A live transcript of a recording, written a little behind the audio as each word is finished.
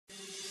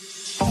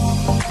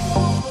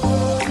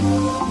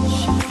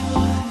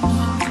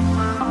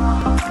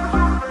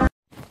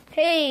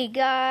Hey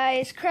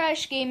guys,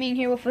 Crash Gaming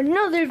here with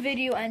another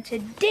video, and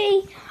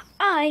today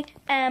I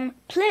am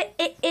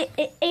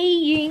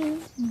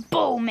playing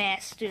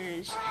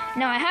BowMasters.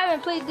 Now I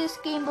haven't played this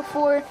game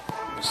before,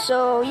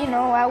 so you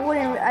know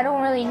I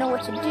don't really know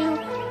what to do,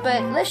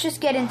 but let's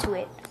just get into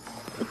it.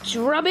 It's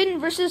Robin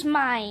versus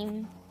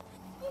mine.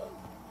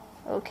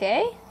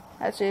 Okay,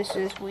 this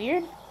is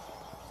weird.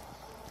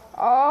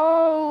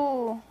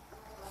 Oh,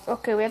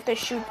 okay, we have to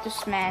shoot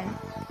this man.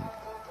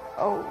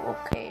 Oh,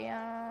 okay.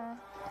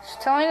 It's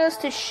telling us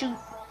to shoot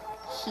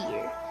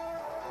here.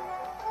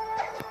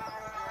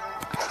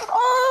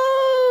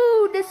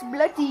 Oh, this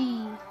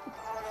bloody.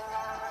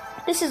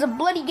 This is a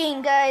bloody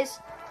game, guys.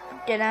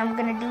 Then I'm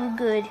gonna do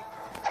good.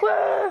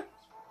 Whoa.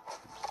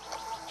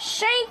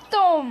 Shanked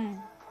him.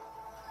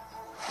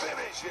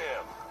 Finish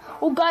him.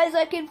 Oh, guys,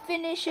 I can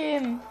finish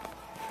him.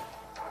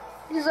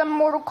 This is a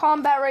Mortal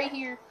Kombat right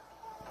here.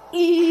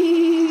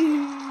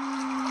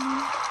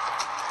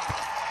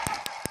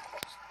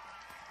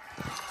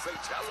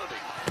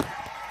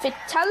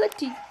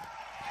 Fatality.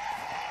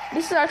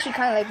 This is actually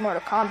kind of like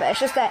Mortal Kombat. It's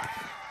just that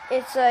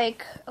it's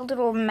like a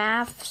little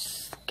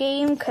math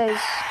game, because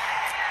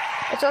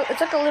it's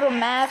like a little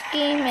math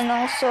game, and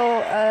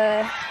also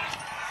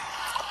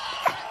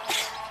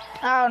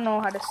I don't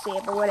know how to say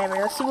it, but whatever.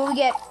 Let's see what we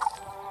get.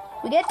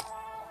 We get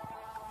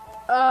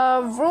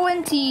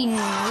Ruintine.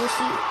 We'll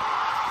see.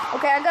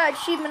 Okay, I got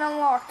achievement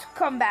unlocked.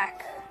 Come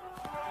back.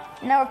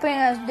 Now we're playing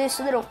as this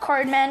little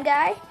card man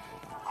guy.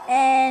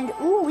 And,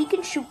 ooh, we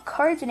can shoot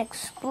cards and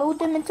explode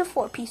them into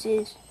 4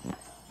 pieces.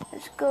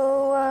 Let's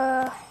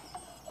go,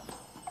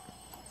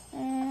 we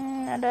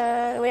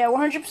have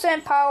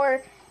 100%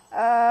 power,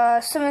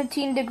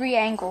 17-degree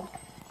angle.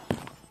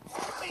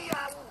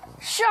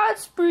 Shot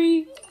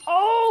spree!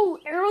 Oh,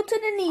 arrow to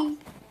the knee.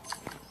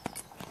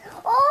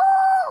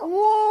 Oh!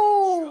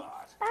 Whoa!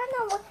 I don't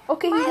know what.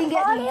 Okay, he didn't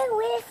get me.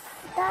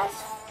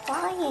 That's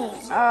flying.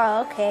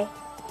 Oh, okay.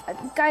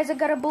 Guys, I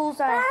got a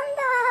bullseye. I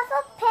have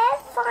a pet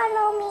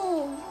follow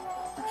me.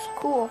 That's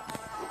cool.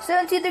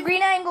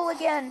 17-degree angle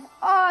again.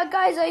 Oh,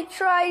 guys, I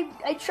tried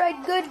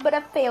good, but I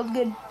failed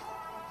good.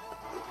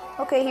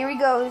 Okay, here he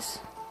goes.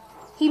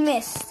 He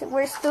missed.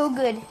 We're still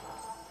good.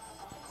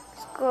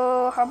 Let's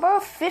go. How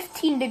about a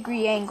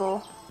 15-degree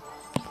angle?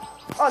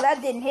 Oh, that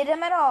didn't hit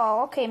him at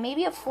all. Okay,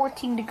 maybe a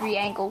 14-degree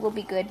angle will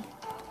be good.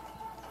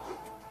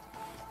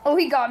 Oh,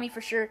 he got me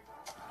for sure.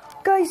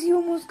 Guys, he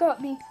almost got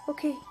me.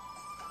 Okay.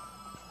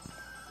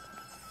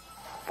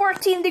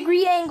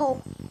 14-degree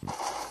angle.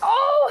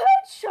 Oh,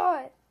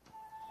 headshot.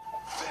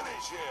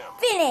 Finish him.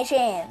 Finish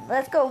him.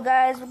 Let's go,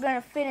 guys. We're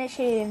going to finish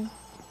him.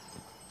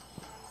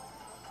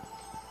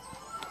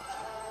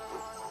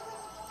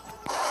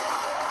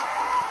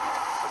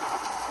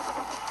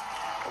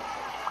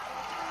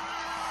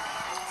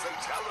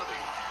 Fatality.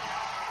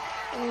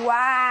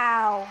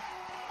 Wow.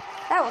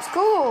 That was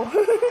cool.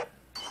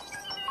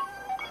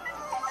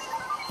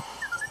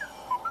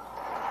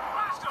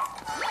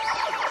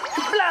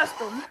 Blast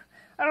him.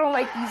 I don't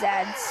like these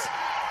ads.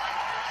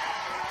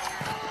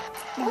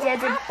 These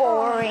ads are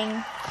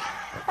boring.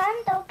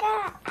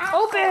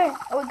 Open!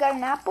 Oh, we got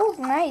an apple?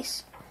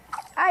 Nice.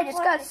 I just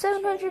got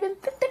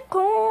 750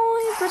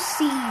 coins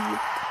received.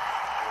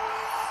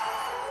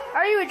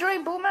 Are you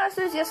enjoying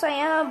BowMasters? Yes, I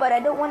am, but I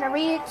don't want to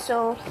read it,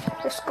 so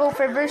let's go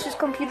for versus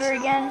computer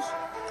again.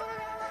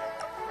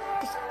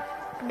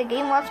 The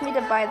game wants me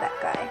to buy that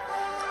guy.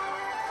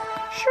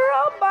 Sure,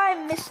 I'll buy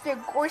Mr.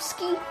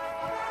 Gorski,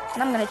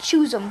 and I'm going to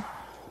choose him.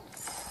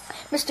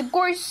 Mr.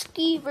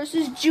 Gorski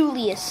versus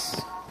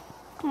Julius.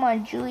 Come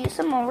on, Julius,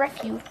 I'm gonna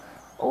wreck you.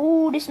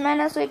 Oh, this man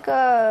has like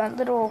a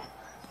little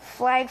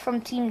flag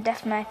from Team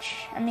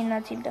Deathmatch. I mean,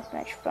 not Team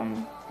Deathmatch,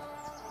 from...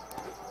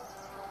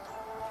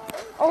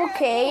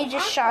 Okay,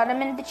 just shot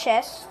him in the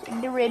chest,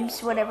 in the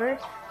ribs, whatever.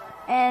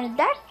 And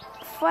that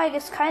flag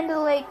is kind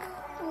of like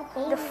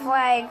the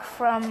flag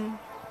from,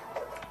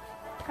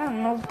 I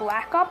don't know,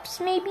 Black Ops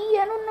maybe?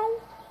 I don't know.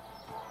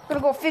 I'm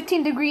gonna go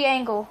 15-degree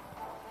angle.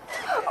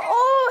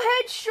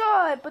 Oh,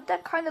 headshot! But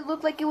that kind of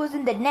looked like it was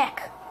in the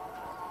neck.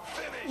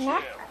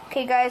 Neck?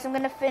 Okay, guys, I'm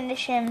gonna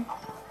finish him.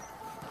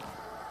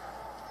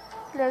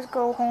 Let's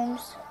go,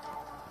 Holmes.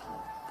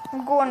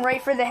 I'm going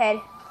right for the head.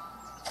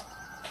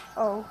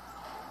 Oh.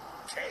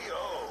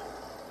 KO.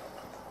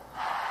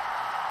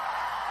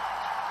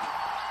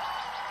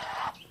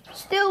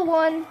 Still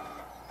one.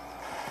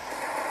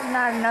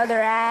 Not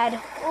another ad.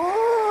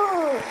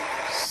 Ooh.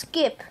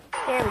 Skip.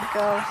 There we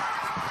go.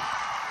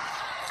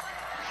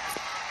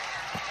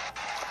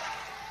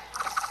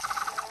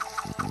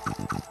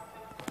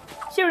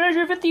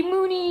 $750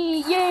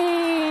 Mooney!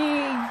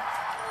 Yay!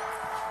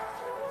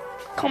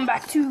 Come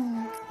back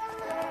to.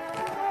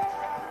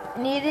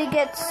 Need to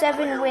get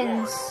 7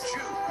 wins.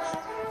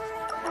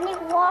 I need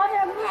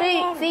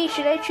watermelon. Faye,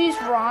 should I choose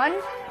Ron?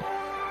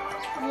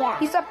 Yeah.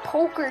 He's a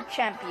poker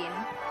champion.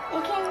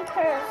 You can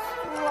curse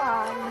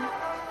one.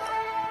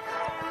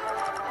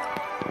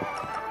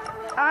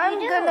 I'm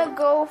gonna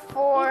go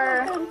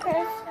for. You can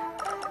curse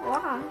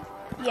one.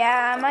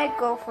 Yeah, I might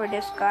go for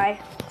this guy.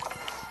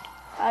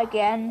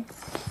 Again.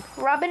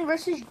 Robin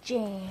versus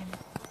Jam.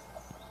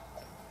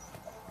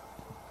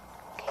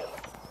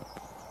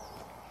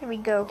 Here we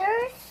go.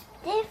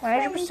 There's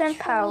 100%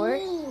 power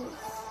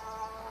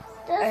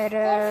at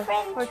a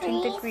 14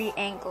 trees degree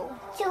angle.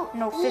 to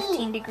No,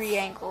 15 eat. degree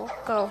angle.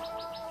 Go.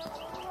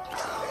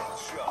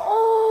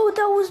 Oh,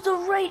 that was the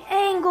right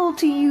angle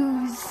to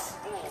use.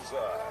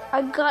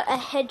 I got a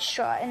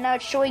headshot and now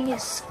it's showing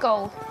his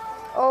skull.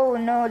 Oh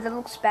no, that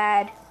looks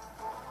bad.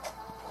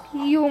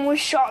 He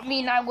almost shot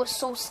me and I was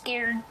so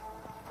scared.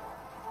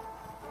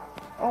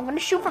 Oh, I'm gonna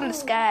shoot from the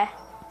sky.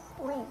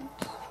 Orange.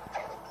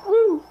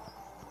 Woo!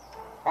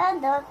 Well,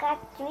 look at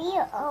 3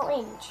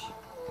 orange.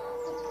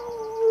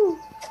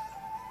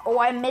 Oh,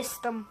 I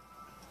missed him.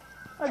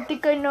 I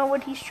think I know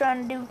what he's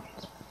trying to do.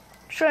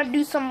 He's trying to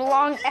do some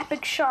long,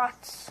 epic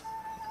shots.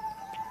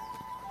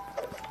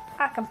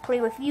 I can play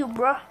with you,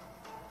 bruh.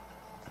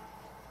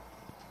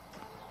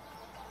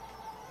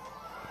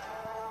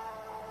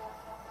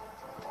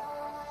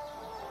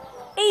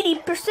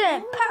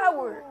 %,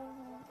 power.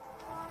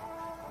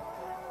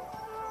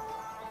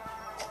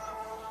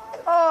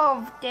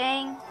 Oh,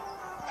 dang.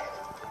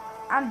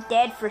 I'm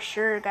dead for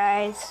sure,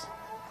 guys.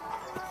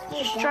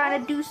 Just trying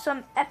to do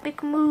some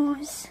epic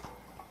moves.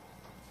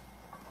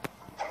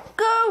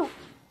 Go!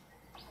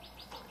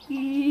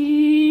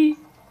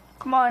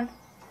 Come on.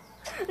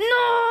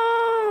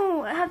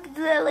 No! I have to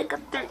do that like a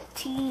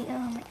 13. Oh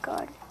my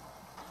god.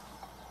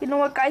 You know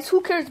what, guys?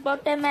 Who cares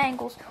about them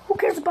angles? Who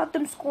cares about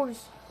them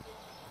scores?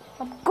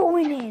 I'm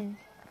going in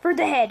for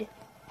the head.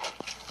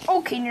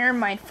 Okay, never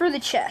mind. For the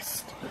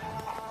chest.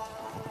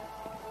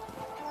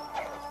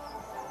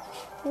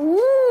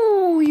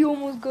 Ooh, you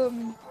almost got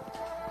me.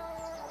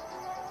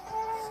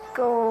 Let's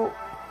go.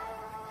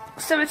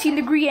 17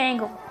 degree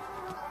angle.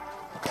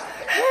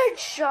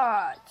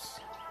 Headshots.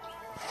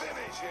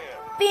 Finish him.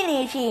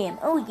 Finish him.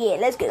 Oh yeah,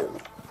 let's go.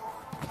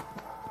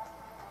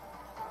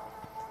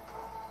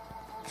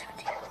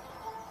 17.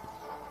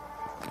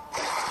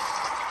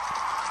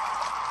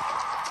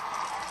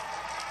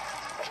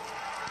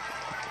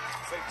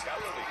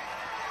 Fatality.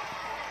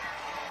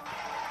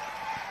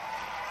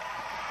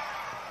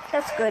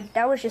 That's good.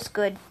 That was just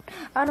good.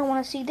 I don't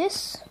want to see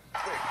this.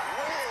 Quick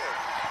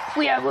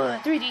win. We are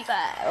 1, 3, 3,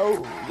 5.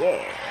 Oh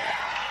yeah.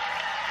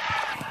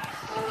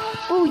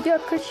 Oh yeah,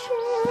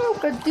 I'm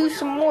gonna do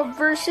some more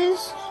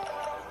verses.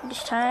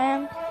 This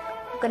time,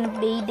 I'm gonna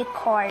be the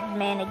card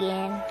man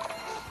again.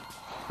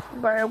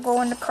 We're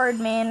going to card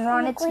man.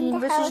 Ronatine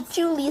versus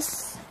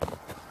Julius.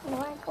 You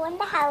want to go in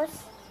the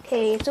house?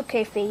 Okay, it's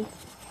okay, Faith.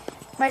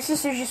 My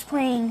sister's just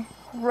playing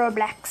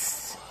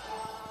Roblox.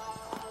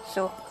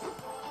 So.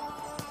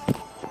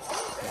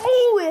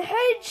 Oh, a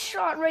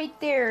headshot right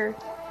there.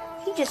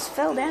 He just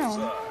fell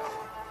down.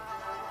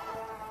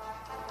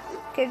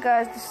 Okay,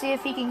 guys, let's see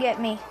if he can get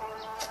me.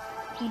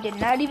 He did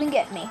not even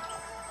get me.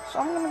 So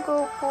I'm gonna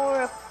go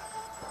for a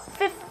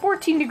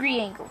 14 degree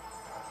angle.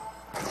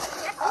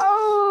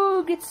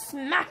 Oh, get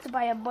smacked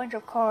by a bunch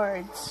of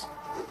cards.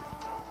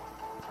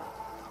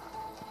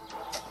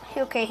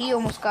 Okay, he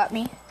almost got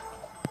me.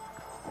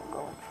 I'm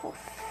going for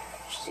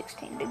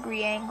 16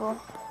 degree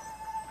angle.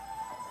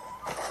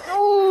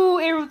 Oh,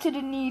 arrow to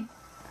the knee.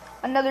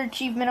 Another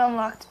achievement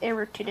unlocked.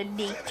 Arrow to the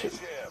knee too. Finish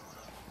him.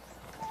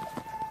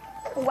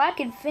 Oh, I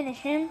can finish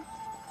him.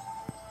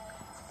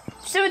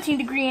 17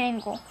 degree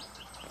angle.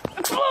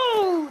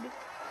 Explode!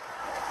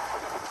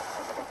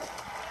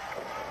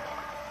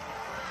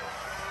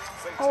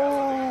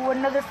 Oh,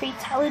 another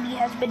fatality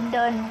has been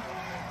done.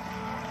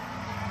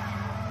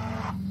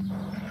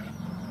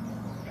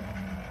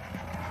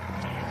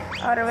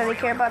 I don't really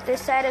care about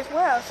this side as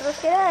well, so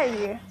let's get out of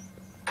here.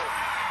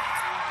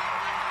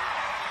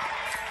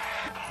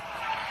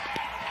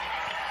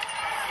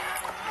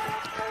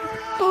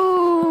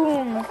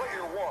 Boom!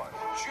 Player 1,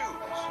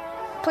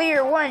 choose.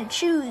 Player 1,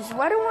 choose.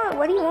 Why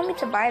do you want me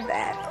to buy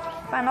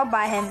that? Fine, I'll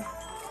buy him.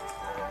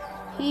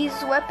 His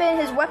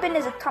weapon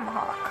is a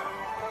tomahawk.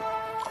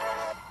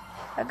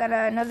 I got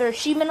another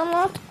achievement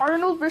unlocked.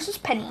 Arnold versus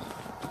Penny.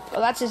 Oh,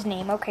 that's his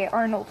name. Okay,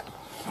 Arnold.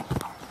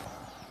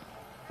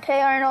 Okay,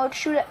 Arnold,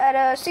 shoot it at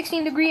a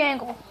 16 degree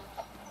angle.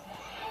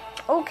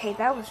 Okay,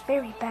 that was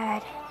very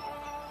bad.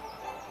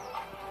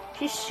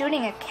 She's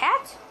shooting a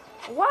cat?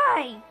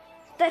 Why?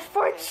 That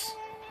farts.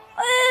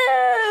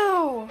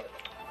 Ew!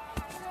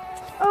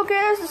 Okay,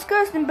 that's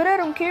disgusting, but I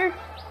don't care.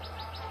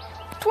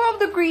 12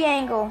 degree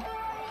angle.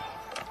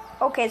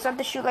 Okay, so I have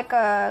to shoot like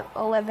a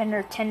 11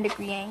 or 10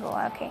 degree angle.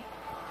 Okay.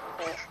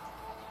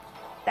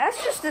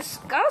 That's just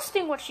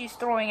disgusting what she's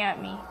throwing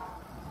at me.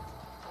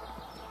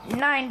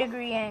 9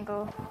 degree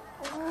angle.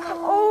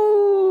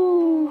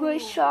 Oh, I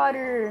shot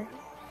her.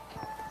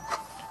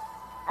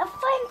 I'll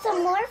find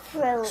some more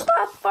fruit.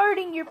 Stop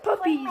farting your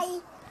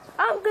puppies.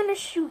 I'm gonna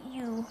shoot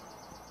you.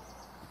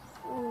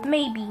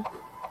 Maybe.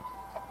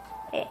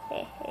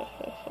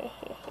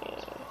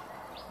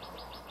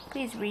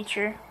 Please reach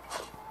her.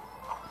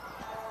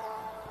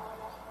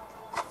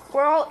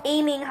 We're all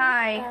aiming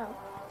high.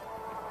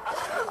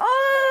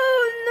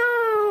 Oh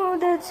no!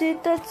 That's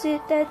it, that's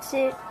it, that's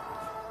it.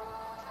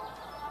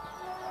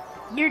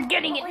 You're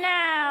getting it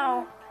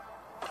now!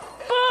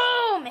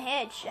 Boom!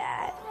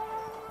 Headshot.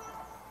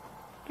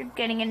 You're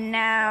getting it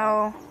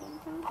now.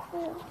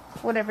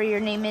 Whatever your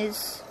name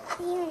is.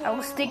 I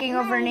was thinking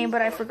of her name,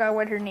 but I forgot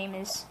what her name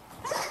is.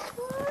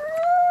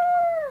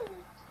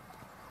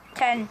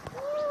 10.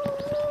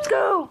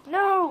 Go!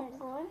 No!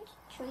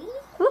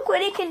 Look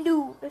what it can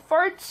do. It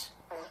farts.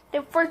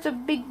 It farts a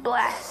big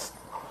blast.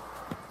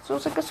 So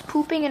it's like us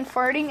pooping and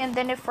farting, and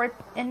then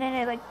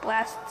it like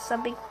blasts a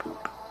big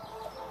poop.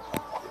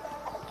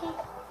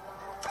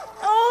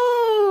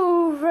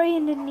 Oh, right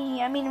in the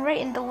knee. I mean, right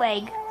in the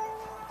leg.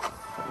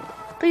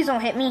 Please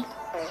don't hit me.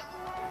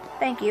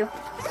 Thank you.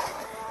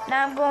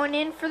 Now I'm going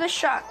in for the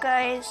shot,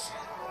 guys.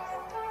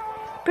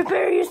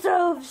 Prepare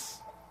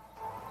yourselves.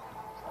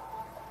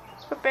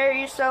 Prepare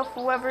yourself,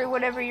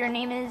 whatever your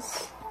name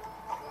is.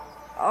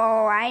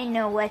 Oh, I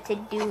know what to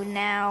do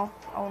now.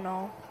 Oh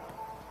no.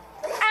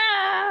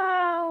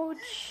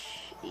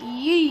 Ouch!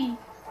 Yee!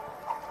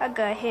 I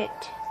got hit.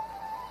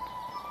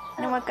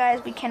 You know what,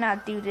 guys? We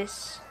cannot do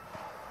this.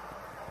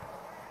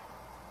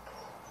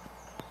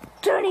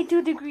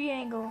 22-degree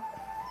angle.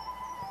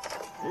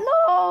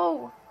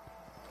 No!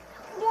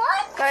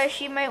 What? Guys,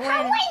 she might win.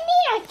 How I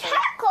need a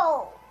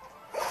taco?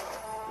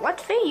 What,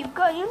 Faye? You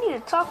need a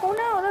taco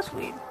now? That's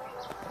weird.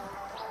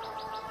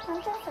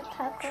 I'm just a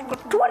taco.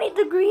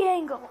 20-degree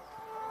angle.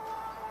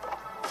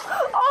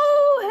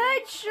 Oh,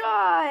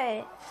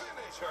 headshot!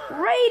 Finish her.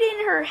 Right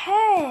in her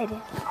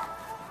head.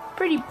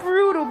 Pretty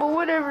brutal, but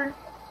whatever.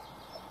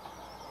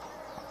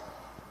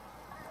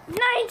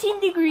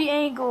 19-degree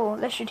angle.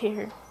 That should hit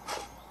her.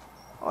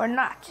 Or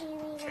not.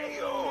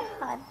 KO.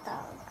 Hot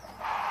dog.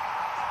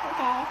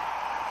 Okay.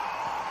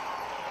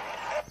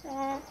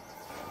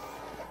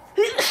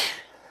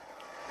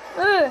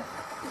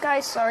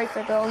 Guys, sorry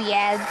for the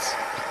yads.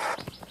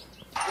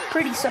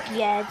 Pretty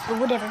sucky ads, but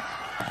whatever.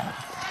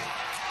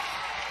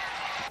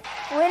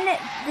 Win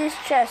this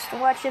chest,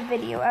 watch a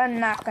video. I'm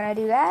not gonna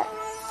do that.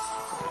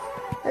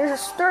 There's a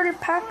starter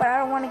pack, but I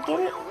don't want to get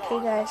it. Okay,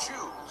 guys.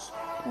 Choose.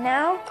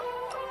 Now,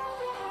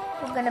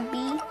 we're gonna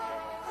be...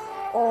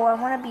 Oh, I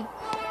want to be...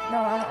 No,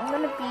 I'm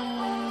gonna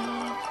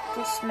be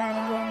this man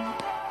again.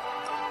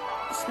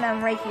 This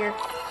man right here.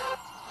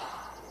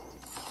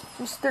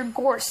 Mr.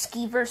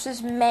 Gorski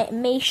versus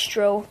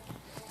Maestro.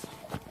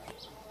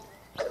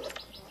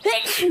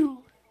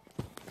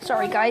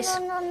 Sorry, guys.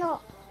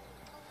 No.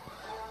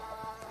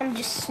 I'm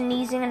just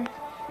sneezing and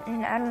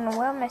I don't know,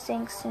 what am I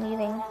saying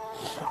sneezing?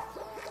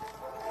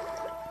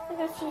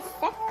 Because he's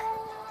sick.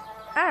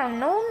 I don't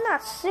know, I'm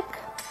not sick.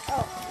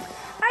 Oh.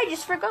 I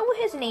just forgot what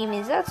his name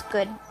is. That's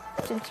good.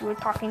 Since you were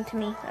talking to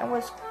me. I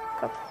was...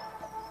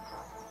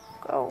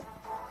 Go.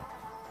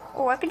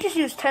 Oh, I could just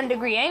use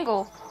 10-degree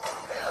angle.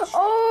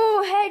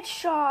 Oh,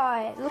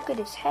 headshot. Look at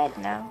his head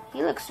now.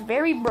 He looks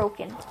very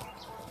broken.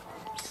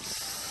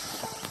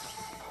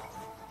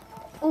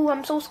 Oh,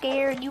 I'm so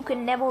scared. You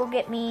can never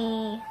get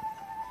me.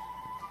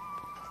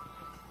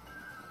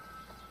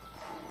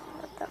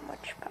 Not that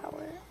much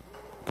power.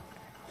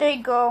 There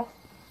you go.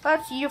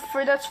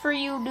 That's for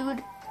you,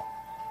 dude.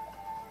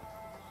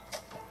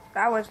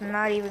 That was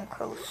not even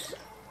close.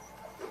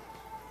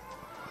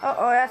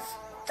 Uh-oh,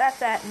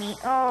 that's at me.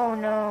 Oh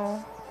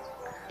no.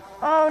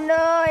 Oh no,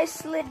 I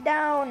slid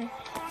down.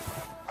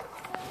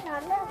 Now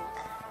look.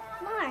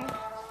 More.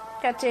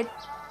 That's it.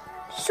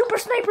 Super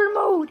sniper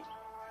mode.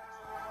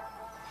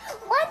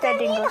 What? That I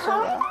didn't need go so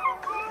well.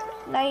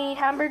 hamburger? Now I eat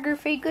hamburger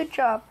Faye. Good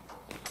job.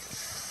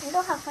 I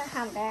don't have a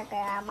hamburger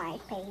on my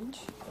page.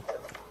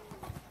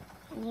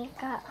 You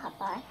got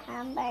a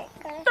hamburger?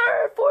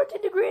 Third,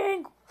 14-degree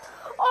angle.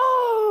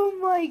 Oh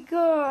my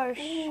gosh.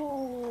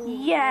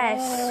 Yes.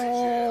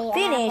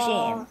 Finish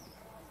him.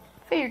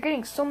 Faye, you're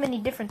getting so many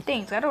different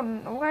things. I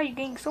don't know why you're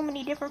getting so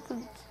many different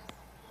foods.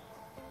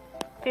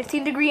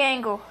 15-degree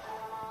angle.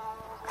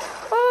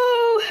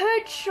 Oh,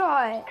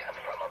 headshot.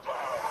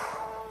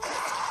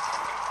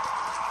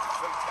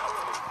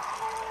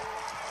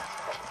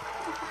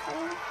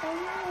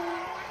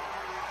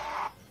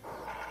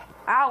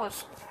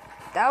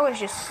 That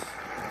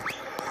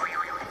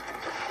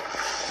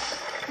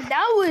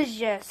was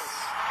just,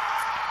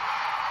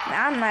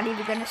 I'm not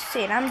even gonna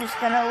say it. I'm just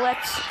gonna let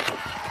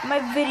my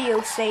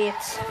video say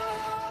it.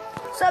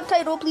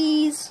 Subtitle,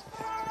 please.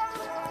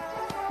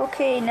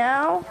 Okay,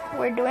 now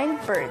we're doing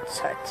Bird's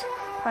Hunt.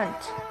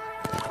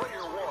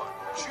 Player one.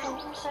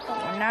 Choose.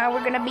 And now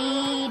we're gonna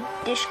be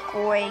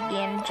Dishboy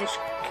again. Just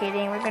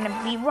kidding. We're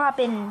gonna be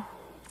Robin.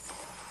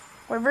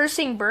 We're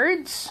versing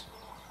birds?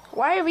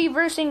 Why are we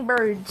versing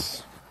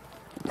birds?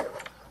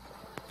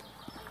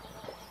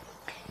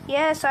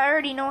 Yes, I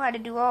already know how to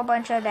do a whole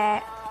bunch of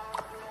that.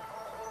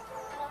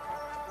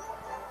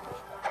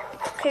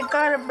 Okay,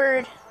 got a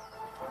bird.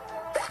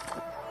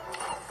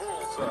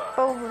 Bullseye.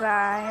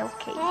 Bullseye,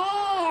 okay. Hey,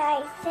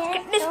 I said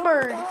Get this don't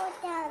bird. go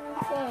down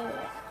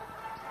there.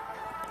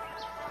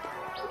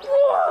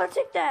 Whoa,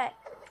 take that.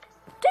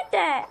 Take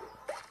that.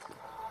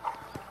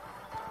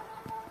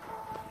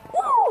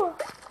 Whoa.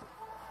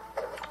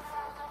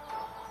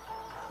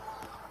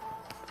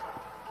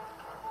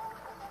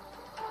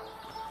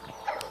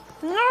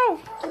 No.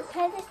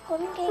 Because it's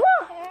going to get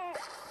Whoa. hurt.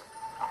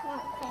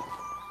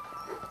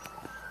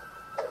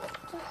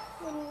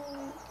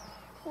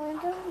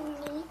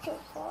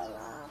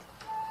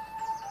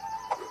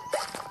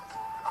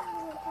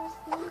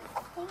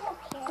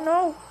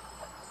 No.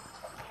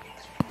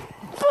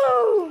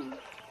 Boom!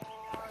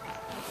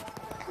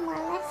 Come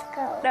on, let's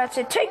go. That's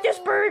it. Take this,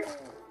 bird.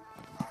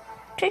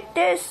 Take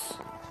this.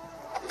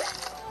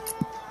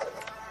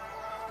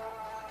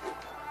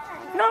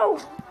 No.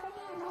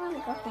 I don't want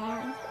to go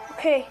down.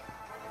 Okay.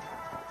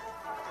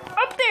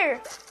 Up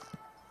there.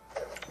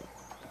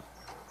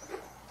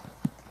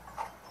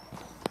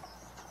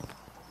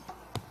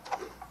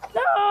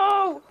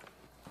 No.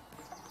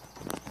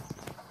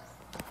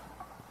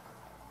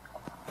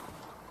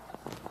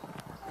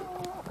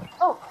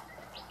 Oh.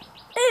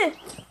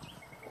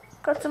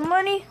 Got some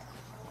money.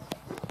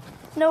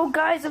 No,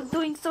 guys, I'm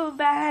doing so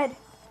bad.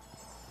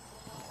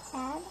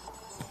 Sad.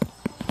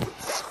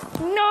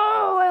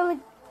 No, I would.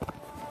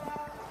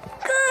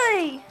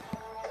 Guy.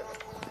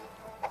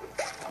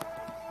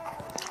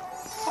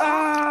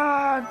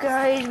 Ah,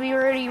 guys, we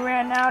already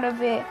ran out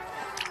of it.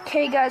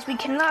 Okay, guys, we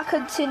cannot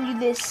continue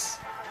this.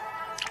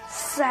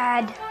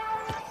 Sad.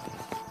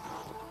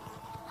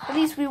 At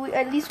least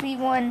we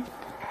won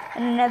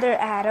another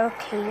ad.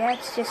 Okay,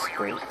 that's just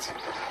great.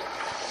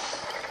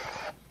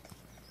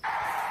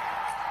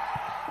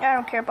 I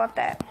don't care about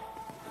that.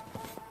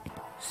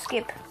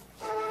 Skip.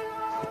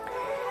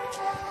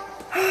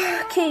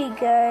 Okay,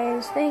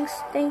 guys. Thank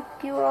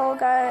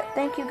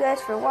you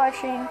guys for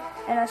watching,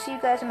 and I'll see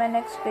you guys in my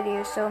next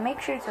video. So make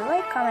sure to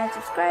like, comment,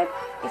 subscribe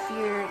if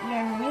you're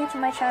new to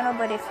my channel.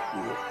 But if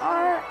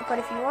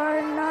you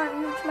are not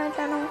new to my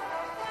channel,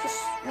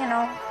 just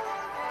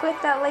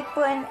click that like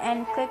button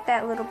and click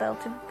that little bell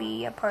to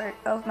be a part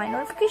of my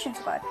notification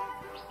squad.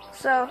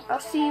 So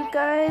I'll see you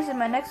guys in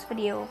my next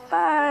video.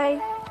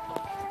 Bye.